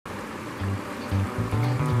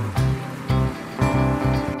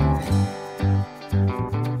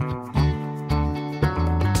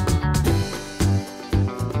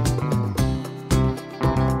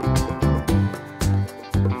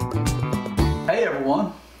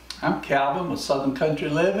everyone, I'm Calvin with Southern Country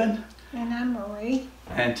Living. And I'm Marie.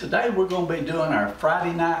 And today we're going to be doing our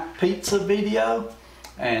Friday night pizza video.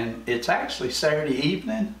 And it's actually Saturday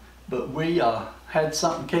evening, but we had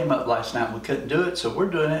something came up last night and we couldn't do it, so we're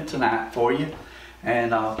doing it tonight for you.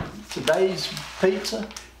 And today's pizza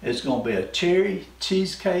is going to be a cherry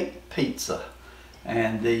cheesecake pizza.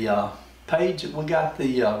 And the page that we got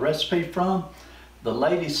the recipe from, the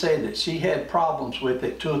lady said that she had problems with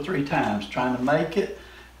it 2 or 3 times trying to make it,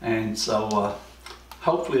 and so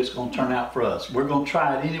hopefully it's going to turn out for us. We're going to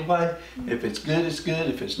try it anyway. If it's good, it's good.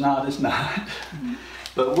 If it's not, it's not.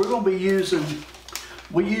 But we're going to be using,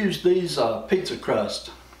 we used these pizza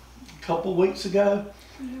crust a couple weeks ago,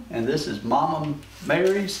 and this is Mama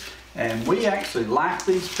Mary's, and we actually like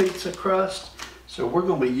these pizza crust, so we're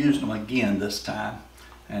going to be using them again this time,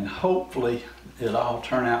 and hopefully it'll all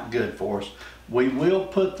turn out good for us. We will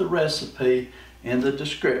put the recipe in the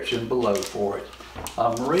description below for it.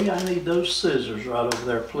 Marie, I need those scissors right over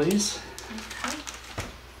there, please. Okay.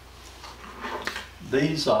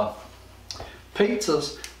 These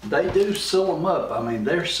pizzas, they do seal them up. I mean,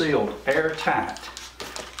 they're sealed airtight.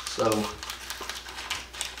 So,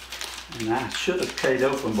 and I should have cut it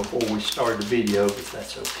open before we started the video, but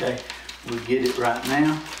that's okay. We'll get it right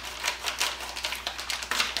now.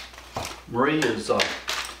 Marie is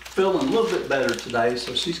feeling a little bit better today,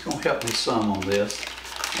 so she's going to help me some on this.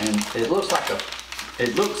 And it looks like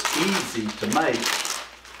it looks easy to make,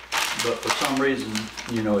 but for some reason,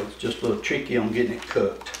 you know, it's just a little tricky on getting it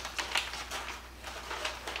cooked.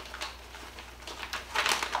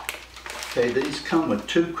 Okay, these come with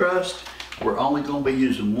 2 crusts. We're only going to be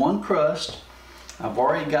using 1 crust. I've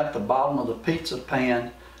already got the bottom of the pizza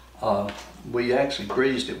pan. We actually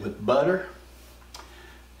greased it with butter.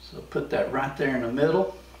 So put that right there in the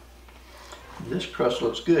middle. This crust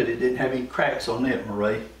looks good. It didn't have any cracks on it,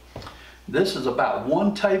 Marie. This is about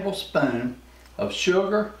 1 tablespoon of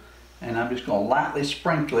sugar, and I'm just going to lightly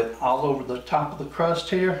sprinkle it all over the top of the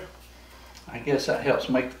crust here. I guess that helps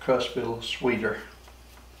make the crust feel a little sweeter.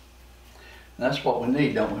 And that's what we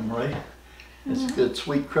need, don't we, Marie? It's a good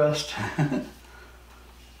sweet crust.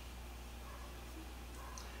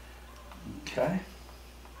 Okay.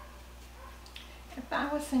 If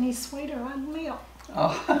I was any sweeter, I'd melt.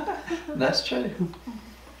 Oh, that's true.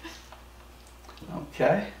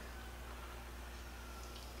 Okay.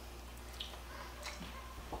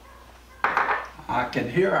 I can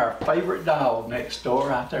hear our favorite dog next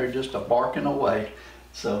door out there just barking away.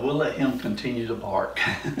 So we'll let him continue to bark.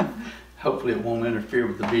 Hopefully it won't interfere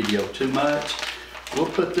with the video too much. We'll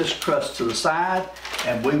put this crust to the side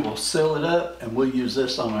and we will seal it up, and we'll use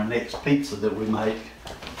this on our next pizza that we make.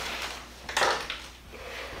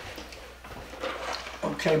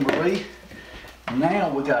 Okay, Marie, now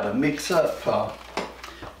we got to mix up.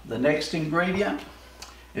 The next ingredient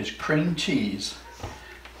is cream cheese.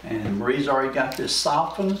 And Marie's already got this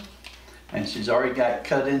softened, and she's already got it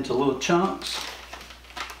cut into little chunks.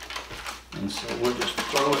 And so we'll just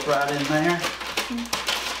throw it right in there.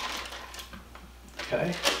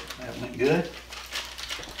 Okay, that went good.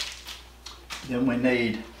 Then we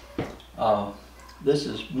need, this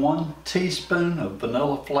is 1 teaspoon of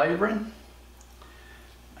vanilla flavoring.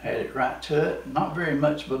 Add it right to it. Not very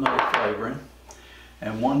much vanilla flavoring.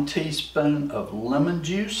 And 1 teaspoon of lemon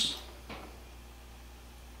juice.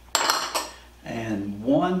 And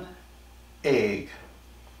 1 egg.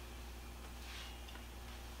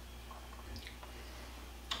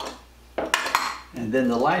 And then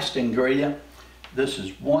the last ingredient, this is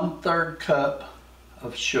 1/3 cup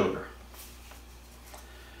of sugar.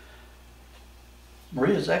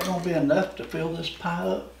 Maria, is that going to be enough to fill this pie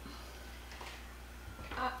up?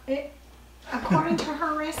 According to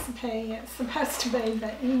her recipe, it's supposed to be,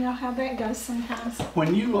 but you know how that goes sometimes.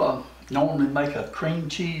 When you normally make a cream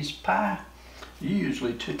cheese pie, you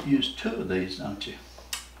usually use 2 of these, don't you?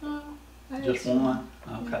 Just 1?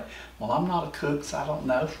 Okay. Well, I'm not a cook, so I don't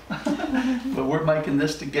know. But we're making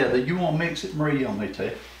this together. You want to mix it, Marie? You want me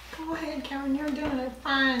to? Go ahead, Karen. You're doing a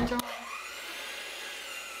fine job. Well,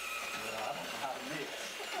 I don't know how to mix.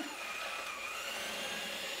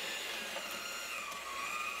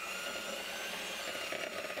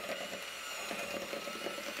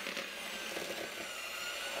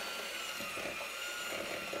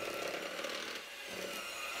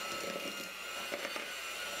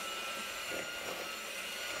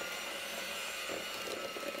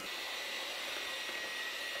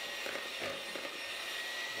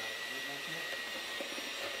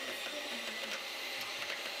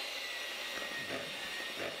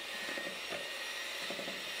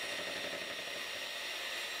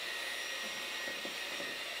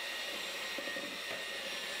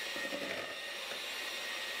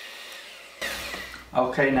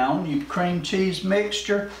 Okay, now on your cream cheese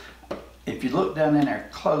mixture, if you look down in there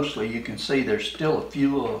closely, you can see there's still a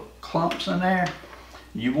few little clumps in there.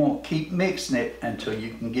 You want to keep mixing it until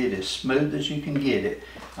you can get it as smooth as you can get it.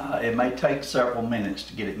 It may take several minutes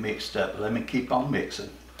to get it mixed up, but let me keep on mixing.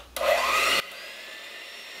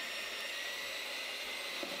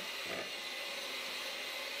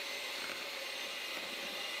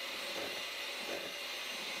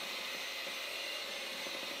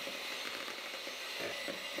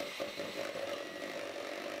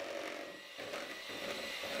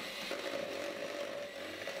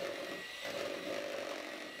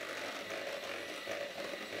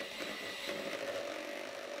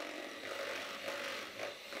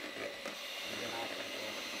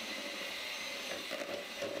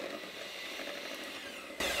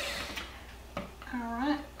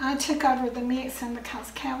 I took over the mixing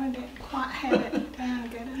because Callie didn't quite have it down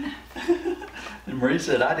good enough. And Marie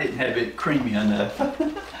said I didn't have it creamy enough.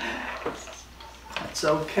 That's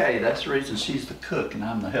okay. That's the reason she's the cook and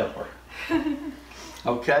I'm the helper.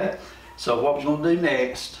 Okay, so what we're going to do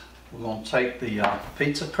next, we're going to take the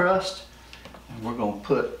pizza crust and we're going to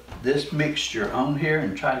put this mixture on here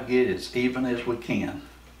and try to get it as even as we can.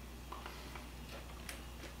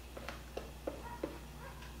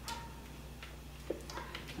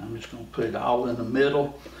 I'm just going to put it all in the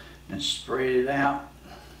middle and spread it out.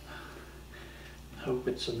 Hope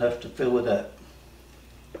it's enough to fill it up.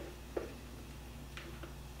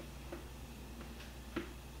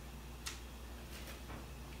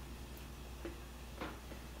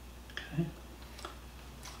 Okay.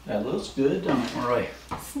 That looks good, don't it, Marie?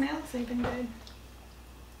 It smells even good.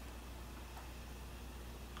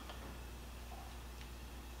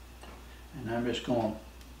 And I'm just going to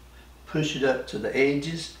push it up to the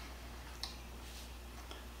edges.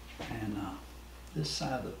 And this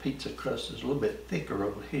side of the pizza crust is a little bit thicker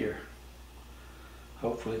over here.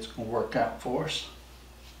 Hopefully it's going to work out for us.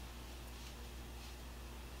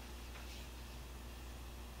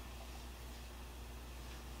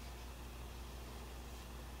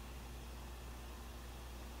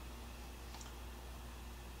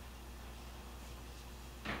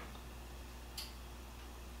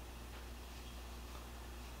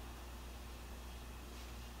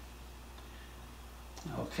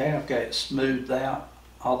 Okay, I've got it smoothed out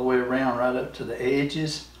all the way around right up to the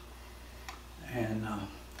edges. And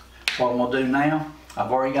what I'm going to do now,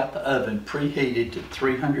 I've already got the oven preheated to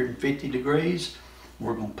 350 degrees.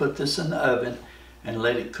 We're going to put this in the oven and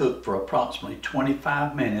let it cook for approximately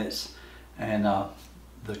 25 minutes. And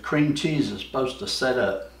the cream cheese is supposed to set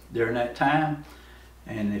up during that time.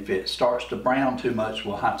 And if it starts to brown too much,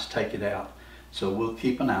 we'll have to take it out. So we'll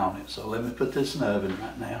keep an eye on it. So let me put this in the oven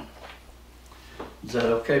right now. Is that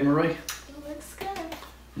okay, Marie? It looks good.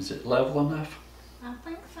 Is it level enough? I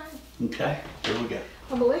think so. Okay, here we go.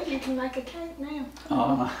 I believe you can make a cake now.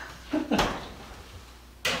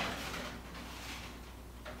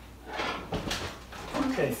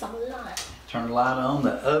 Okay. It's a lot. Turn the light on.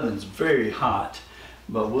 The oven's very hot,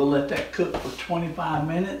 but we'll let that cook for 25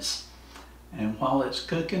 minutes. And while it's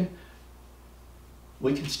cooking,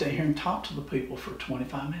 we can stay here and talk to the people for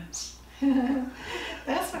 25 minutes.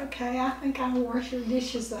 That's okay. I think I'll wash your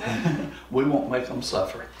dishes up. We won't make them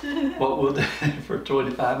suffer. What we'll do for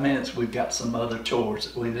 25 minutes, we've got some other chores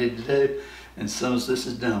that we need to do. And as soon as this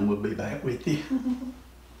is done, we'll be back with you.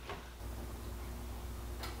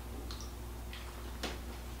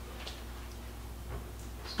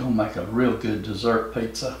 It's going to make a real good dessert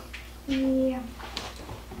pizza. Yeah.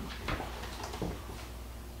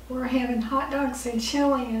 We're having hot dogs and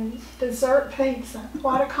chili and dessert pizza.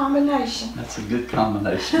 What a combination. That's a good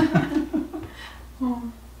combination.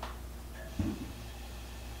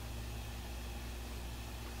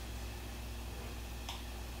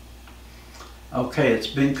 Okay, it's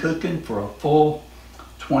been cooking for a full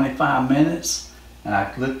 25 minutes. And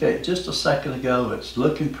I looked at it just a second ago. It's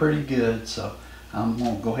looking pretty good. So I'm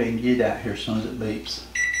going to go ahead and get it out here as soon as it beeps.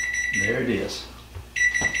 There it is.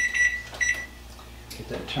 Get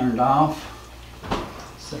that turned off.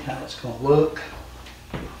 See how it's going to look.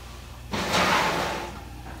 I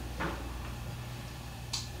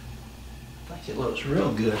think it looks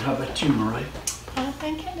real good. How about you, Marie? I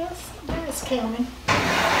think it does, Kelly.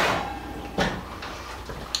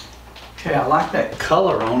 Okay, I like that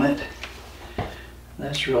color on it.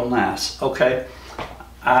 That's real nice. Okay,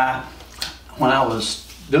 when I was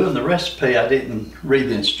doing the recipe, I didn't read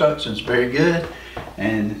the instructions very good.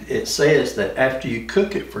 And it says that after you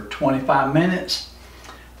cook it for 25 minutes,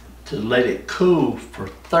 to let it cool for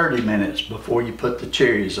 30 minutes before you put the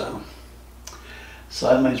cherries on. So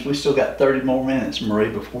that means we still got 30 more minutes, Marie,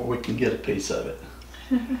 before we can get a piece of it.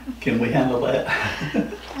 Can we handle that?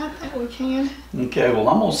 I think we can. Okay, well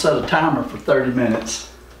I'm gonna set a timer for 30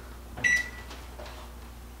 minutes.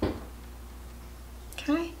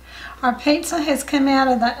 Okay. Our pizza has come out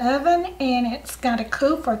of the oven and it's got to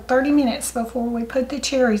cool for 30 minutes before we put the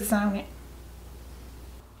cherries on it.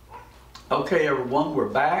 Okay everyone, we're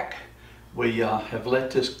back. We have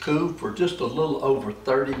let this cool for just a little over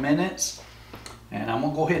 30 minutes. And I'm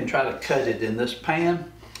gonna go ahead and try to cut it in this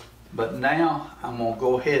pan. But now I'm gonna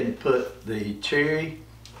go ahead and put the cherry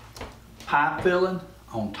pie filling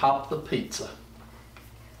on top of the pizza.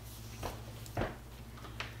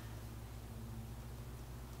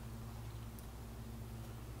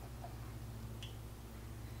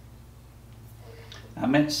 I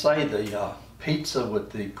meant to say the pizza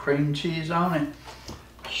with the cream cheese on it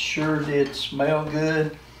sure did smell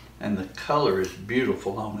good, and the color is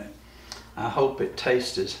beautiful on it. I hope it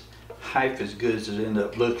tastes half as good as it ended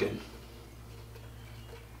up looking.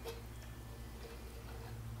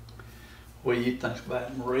 What do you think about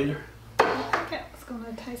it, Marita? I think it's going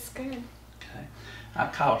to taste good. Okay. I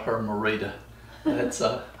called her Marita. That's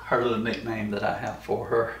her little nickname that I have for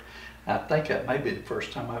her. I think that may be the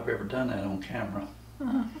first time I've ever done that on camera.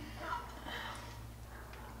 Uh-huh.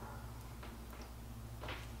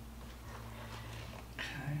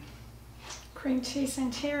 Okay. Cream cheese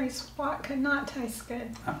and cherries, what could not taste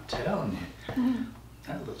good? I'm telling you,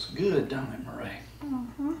 that looks good, don't it, Marie?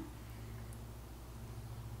 Mm-hmm.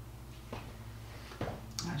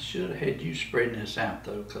 I should have had you spreading this out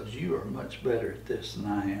though, because you are much better at this than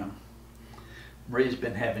I am. Marie's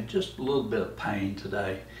been having just a little bit of pain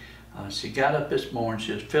today. She got up this morning,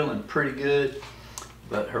 she was feeling pretty good,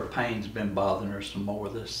 but her pain's been bothering her some more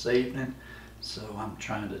this evening. So I'm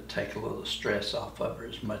trying to take a little stress off of her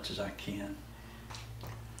as much as I can.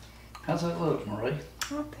 How's that look, Marie?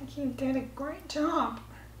 I think you did a great job.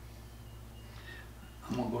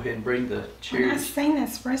 I'm gonna go ahead and bring the When I cherries. seen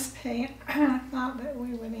this recipe, I thought that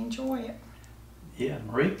we would enjoy it. Yeah,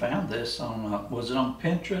 Marie found this on, was it on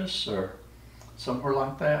Pinterest or somewhere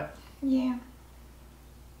like that? Yeah.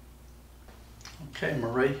 Okay,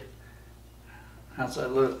 Marie, how's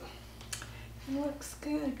that look? It looks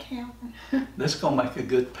good, Calvin. This is gonna make a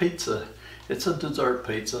good pizza. It's a dessert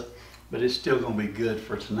pizza, but it's still gonna be good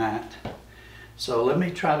for tonight. So let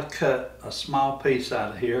me try to cut a small piece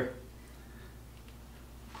out of here.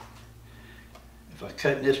 If I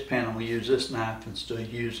cut in this pan, I'm gonna use this knife instead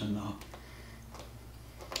of using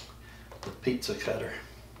the pizza cutter.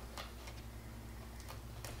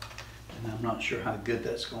 And I'm not sure how good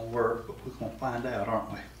that's gonna work, but we're gonna find out,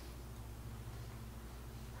 aren't we?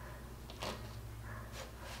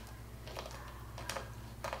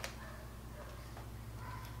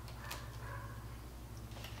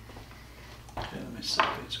 Okay, let me see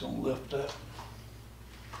if it's gonna lift up.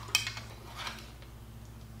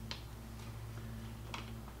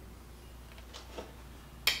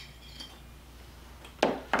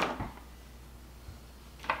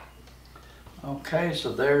 Okay,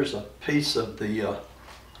 so there's a piece of the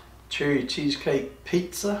cherry cheesecake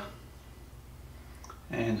pizza.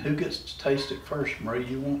 And who gets to taste it first, Marie?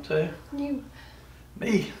 You want to? You.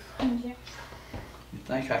 Me? Yeah. You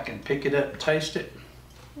think I can pick it up and taste it?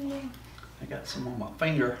 Yeah. I got some on my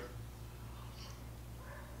finger.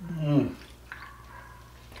 Mmm.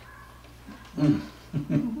 Mmm.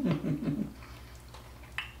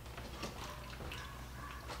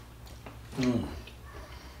 Mmm.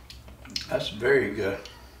 That's very good.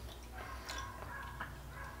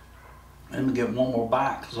 Let me get one more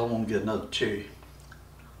bite because I want to get another cherry.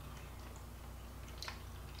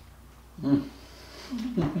 Mmm.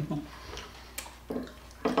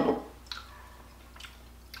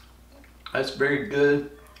 That's very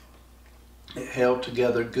good. It held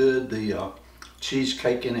together good. The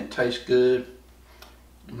cheesecake in it tastes good.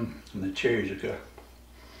 And the cherries are good.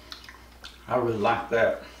 I really like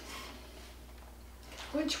that.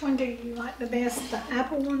 Which one do you like the best? The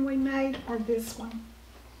apple one we made or this one?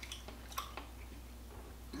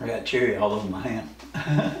 I got cherry all over my hand.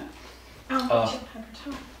 Oh,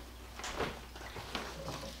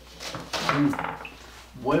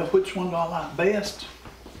 Well, which one do I like best?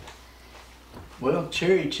 Well,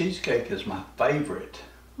 cherry cheesecake is my favorite.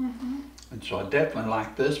 And so I definitely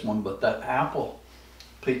like this one, but that apple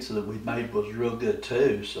pizza that we made was real good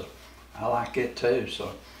too. So I like it too.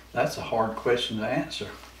 So that's a hard question to answer.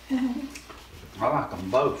 I like them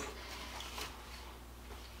both.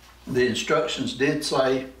 The instructions did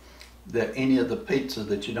say that any of the pizza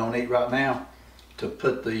that you don't eat right now, to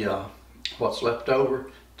put the what's left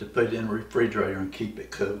over, to put it in the refrigerator and keep it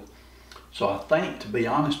cool. So I think, to be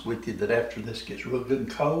honest with you, that after this gets real good and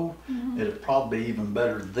cold, it'll probably be even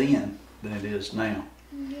better then than it is now.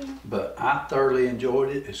 But I thoroughly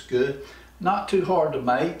enjoyed it. It's good. Not too hard to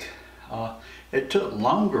make. It took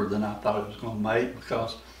longer than I thought it was going to make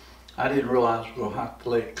because I didn't realize we were going to have to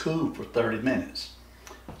let it cool for 30 minutes.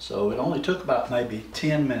 So it only took about maybe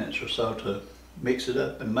 10 minutes or so to mix it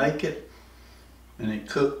up and make it. And it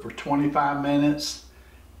cooked for 25 minutes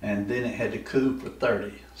and then it had to cool for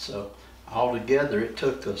 30. So altogether it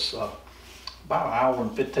took us about an hour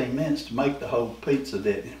and 15 minutes to make the whole pizza,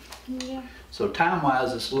 didn't it? Yeah. So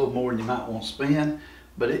time-wise, it's a little more than you might want to spend,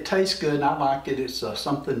 but it tastes good and I like it. It's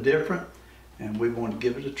something different and we want to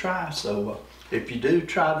give it a try. So if you do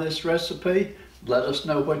try this recipe, let us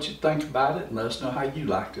know what you think about it and let us know how you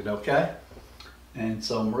liked it, okay? And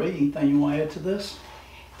so Marie, anything you want to add to this?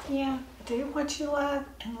 Yeah, do what you love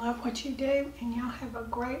and love what you do, and y'all have a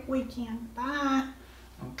great weekend. Bye.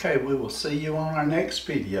 Okay, we will see you on our next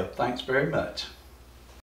video. Thanks very much.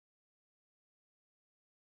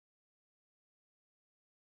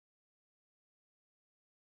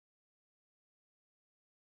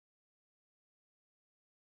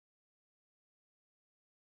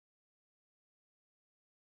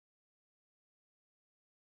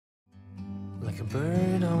 Like a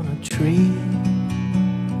bird on a tree,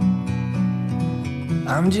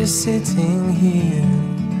 I'm just sitting here.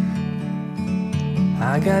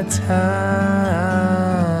 I got time,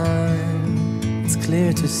 it's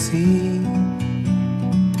clear to see.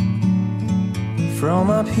 From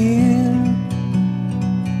up here